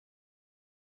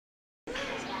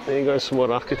There you go, some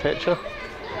more architecture.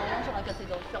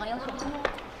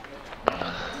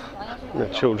 The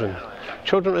children.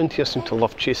 Children around here seem to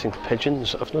love chasing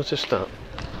pigeons. I've noticed that.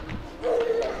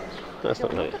 That's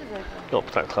not right. Not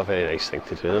particularly a very nice thing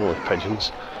to do, they're only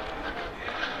pigeons.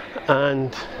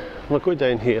 And we'll go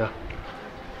down here.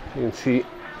 You can see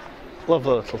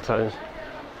lovely little town.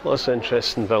 Lots of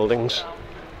interesting buildings.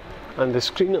 And the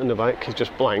screen on the back is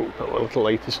just blank, but a little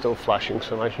light is still flashing,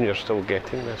 so imagine you're still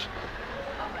getting this.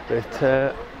 But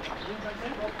yeah,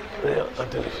 I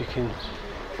don't know if you can.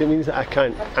 It means that I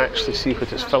can't actually see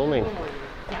what it's filming,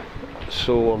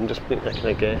 so I'm just making a kind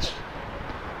of guess.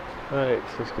 Right,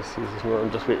 so as you can see,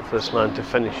 I'm just waiting for this man to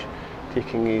finish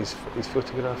taking his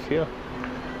photograph here,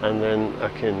 and then I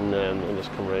can I'll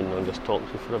just come around and I'll just talk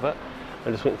to you for a bit.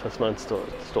 I'm just waiting for this man to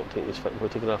stop taking his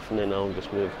photograph, and then I'll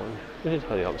just move on. We should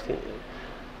hurry up.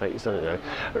 Right, he's done it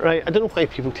now. Right, I don't know why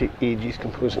people take ages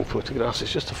composing photographs.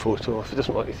 It's just a photo. If it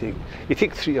doesn't want to you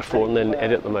take 3 or 4 and then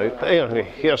edit them out. But anyway,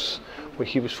 here's what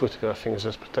he was photographing, is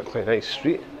this particularly nice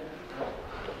street.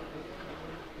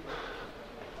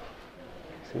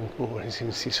 You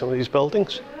can see some of these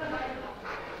buildings.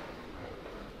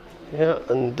 Yeah,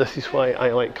 and this is why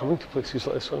I like coming to places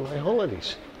like this on my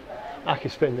holidays. I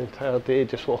could spend the entire day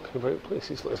just walking about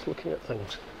places like this, looking at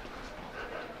things.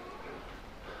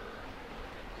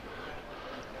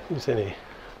 Who's any?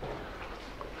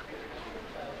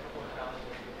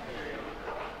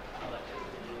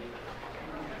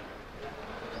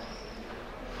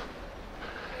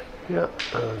 Yeah,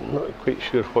 I'm not quite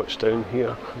sure what's down here.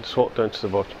 I'll just walk down to the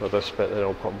bottom of this bit, then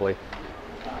I'll probably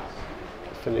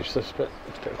finish this bit.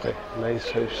 It's particularly nice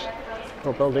house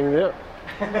or building there.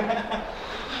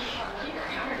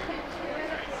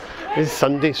 It's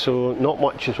Sunday, so not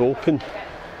much is open,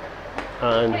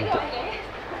 and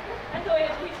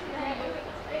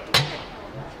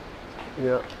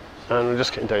yeah, and we're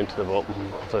just getting down to the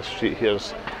bottom of this street.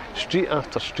 Here's street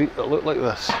after street that look like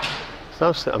this. It's an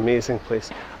absolutely amazing place.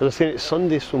 As I say, it's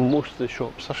Sunday, so most of the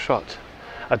shops are shut.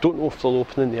 I don't know if they'll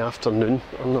open in the afternoon.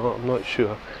 I'm not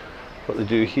sure what they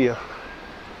do here.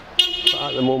 But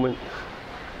at the moment,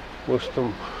 most of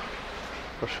them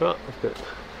are shut. I've got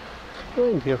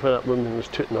no idea where that woman was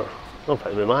tooting her. Not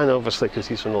about the man, obviously, because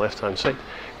he's on the left-hand side,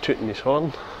 tooting his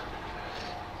horn.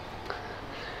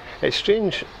 It's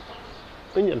strange.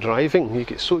 When you're driving, you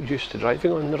get so used to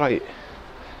driving on the right,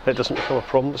 it doesn't become a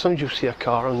problem. But sometimes you'll see a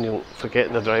car and you'll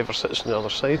forget the driver sits on the other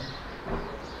side.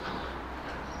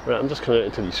 Right, I'm just coming out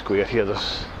into the square here.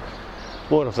 There's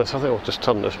more of this. I think I'll just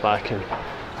turn this back and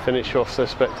finish off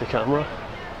this bit to camera.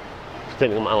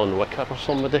 Pretending I'm Alan Wicker or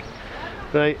somebody.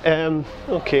 Right,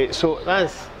 okay, so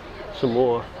that's some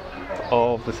more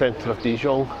of the centre of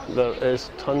Dijon. There is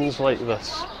tons like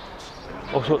this.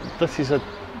 Also, this is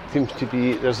seems to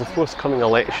be, there's the forthcoming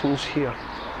elections here,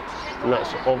 and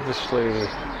that's obviously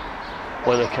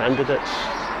one of the candidates.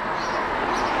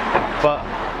 But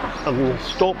I've been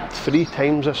stopped 3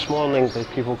 times this morning by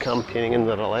people campaigning in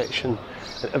their election,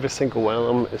 and every single one of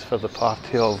them is for the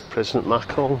party of President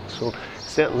Macron, so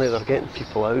certainly they're getting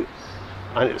people out,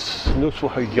 and it's noticeable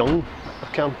how young the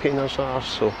campaigners are,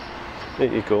 so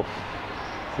there you go.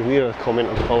 The nearer comment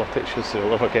on politics as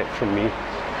they'll ever get from me.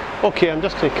 Okay, I'm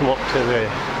just going to come up to the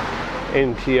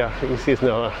end here. You can see there's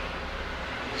another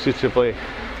suitably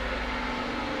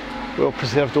well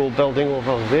preserved old building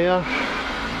over there,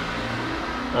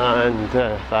 and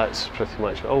that's pretty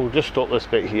much it. I'll just stop this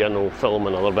bit here and I'll film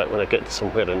another bit when I get to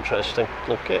somewhere interesting.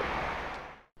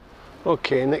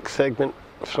 Okay, next segment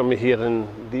from me here in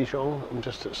Dijon. I'm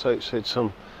just outside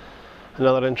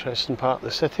another interesting part of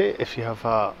the city. If you have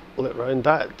a look round,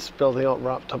 that building up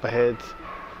wrapped up ahead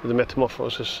with the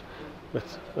metamorphose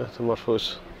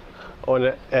on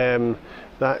it,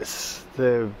 that's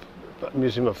the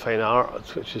Museum of Fine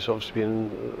Art, which is obviously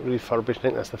being refurbished. I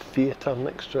think that's the theatre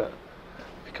next to it.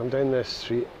 If you come down this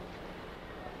street,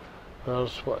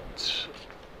 there's what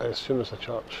I assume is a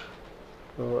church.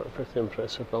 Oh, a pretty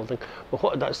impressive building. Well,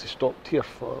 what had actually stopped here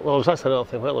for? Well, that's another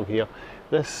thing. While I'm here,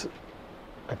 this,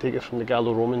 I take it from the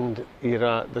Gallo-Roman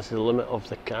era. This is the limit of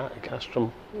the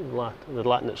castrum, the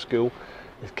Latin at school,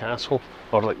 is castle,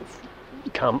 or like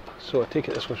camp. So I take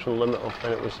it this was from the limit of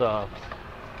when it was a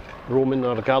Roman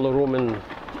or Gallo-Roman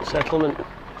settlement.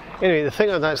 Anyway, the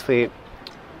thing I was actually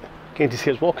came to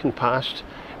see is walking past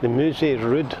the Musée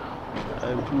Rude. I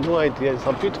have no idea, it's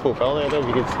a beautiful building. I don't know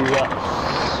if you can see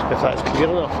that, if that's clear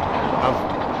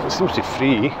enough. It seems to be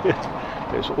free,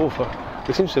 it's over.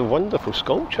 There seems to be a wonderful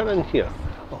sculpture in here.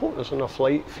 I hope there's enough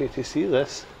light for you to see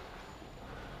this.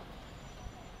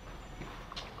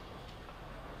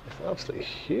 It's an absolutely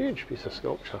huge piece of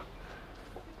sculpture.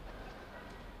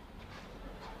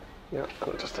 Yeah,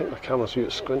 I just think the camera's a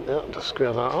bit squint there, just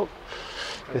square that up.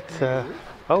 But I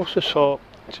also saw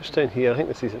just down here, I think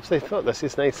this is, if they thought this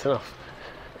is nice enough,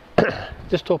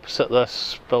 just opposite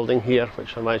this building here,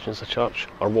 which I imagine is a church,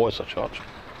 or was a church.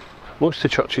 Most of the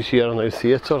churches here are now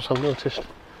theatres, I've noticed,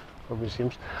 or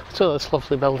museums. So this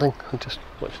lovely building, and just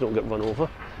watch you don't get run over.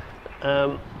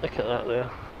 Look at that there.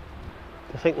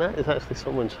 I think that is actually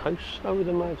someone's house, I would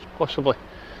imagine, possibly.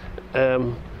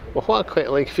 Well, what I quite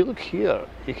like, if you look here,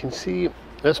 you can see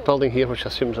this building here, which I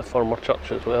assume is a former church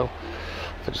as well.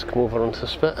 If I just come over onto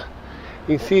this bit,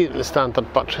 you can see the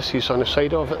standard buttresses on the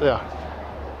side of it there.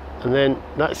 And then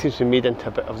that seems to be made into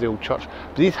a bit of the old church.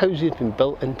 But these houses have been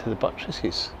built into the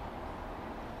buttresses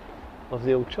of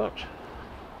the old church,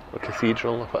 or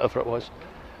cathedral, or whatever it was.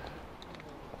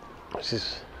 Which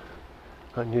is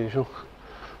unusual.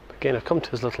 But again, I've come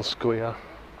to this little square.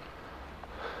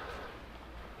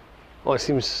 Well, it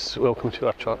seems welcome to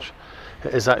our church.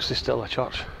 It is actually still a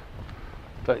church,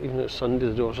 but even though it's Sunday,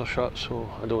 the doors are shut, so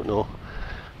I don't know.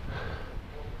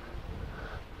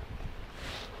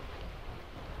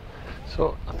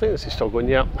 So I think this is still going.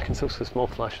 Yeah, I can still see a small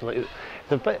flashing light. It's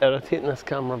a bit irritating, this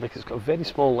camera, because it's got a very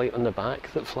small light on the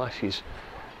back that flashes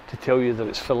to tell you that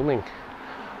it's filming,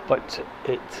 but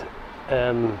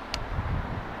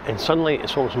in sunlight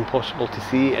it's almost impossible to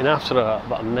see, and after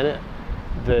about a minute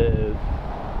the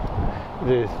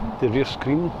rear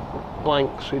screen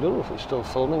blanks, so you don't know if it's still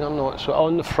filming or not. So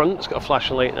on the front it's got a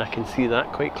flashing light and I can see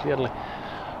that quite clearly.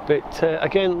 But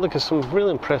again, look at some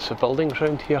really impressive buildings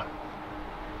around here.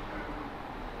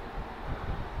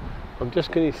 I'm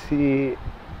just going to see,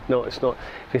 no it's not,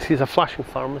 you can see there's a flashing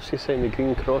pharmacy sign, the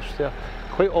green cross there.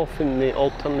 Quite often they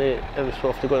alternate every so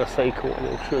often, to go on a cycle and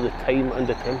it'll show the time and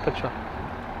the temperature.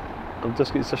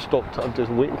 It's just stopped, I'm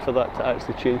just waiting for that to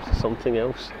actually change to something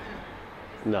else.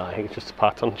 No, I think it's just a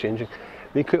pattern changing.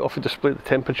 They quite often display the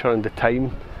temperature and the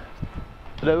time.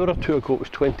 An hour or two ago it was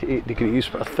 28 degrees,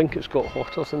 but I think it's got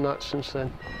hotter than that since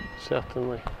then,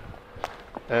 certainly.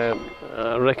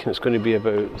 I reckon it's going to be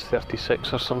about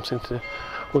 36 or something.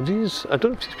 Well, these, I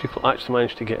don't know if these people actually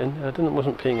managed to get in.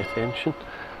 Wasn't paying attention,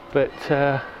 but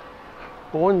I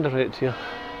wonder out here.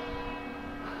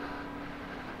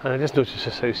 And I just noticed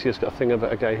this house here's got a thing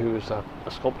about a guy who was a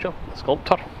sculptor,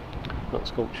 not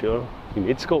sculpture. He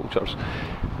made sculptures,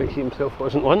 but he himself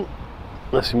wasn't one.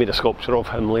 Unless he made a sculpture of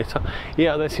him later.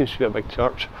 Yeah, this seems to be a big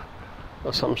church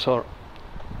of some sort,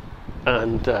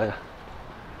 and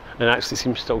actually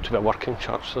seems still to be a working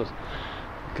church. So,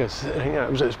 because I think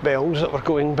it was its bells that were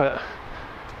going, but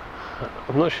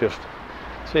I'm not sure.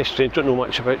 It's very strange. I don't know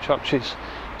much about churches,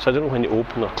 so I don't know when they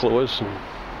open or close and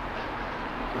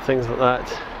things like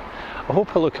that. I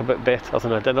hope I look a bit better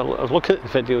than I did. I was looking at the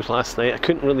videos last night. I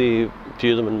couldn't really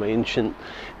view them in my ancient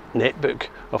netbook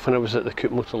of when I was at the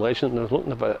Coupes Moto Legende, and I was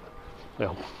looking a bit,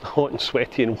 well, hot and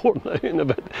sweaty and worn out and a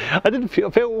bit. I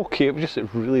felt okay, it was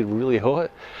just really, really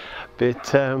hot.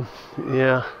 But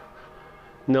yeah,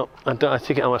 no, I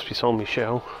take it I must be Saint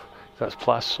Michel. That's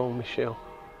Place Saint Michel.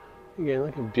 Again,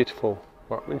 like a beautiful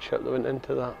workmanship that went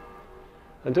into that.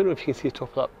 I don't know if you can see the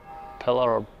top of that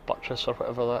pillar or buttress or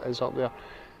whatever that is up there.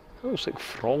 It looks like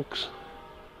frogs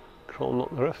crawling up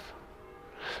the roof.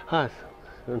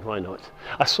 And why not?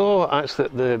 I saw actually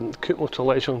at the Coupes Moto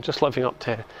Legende, just living up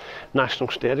to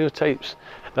national stereotypes,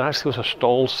 there actually was a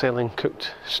stall selling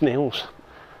cooked snails.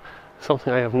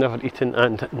 Something I have never eaten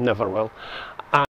and never will.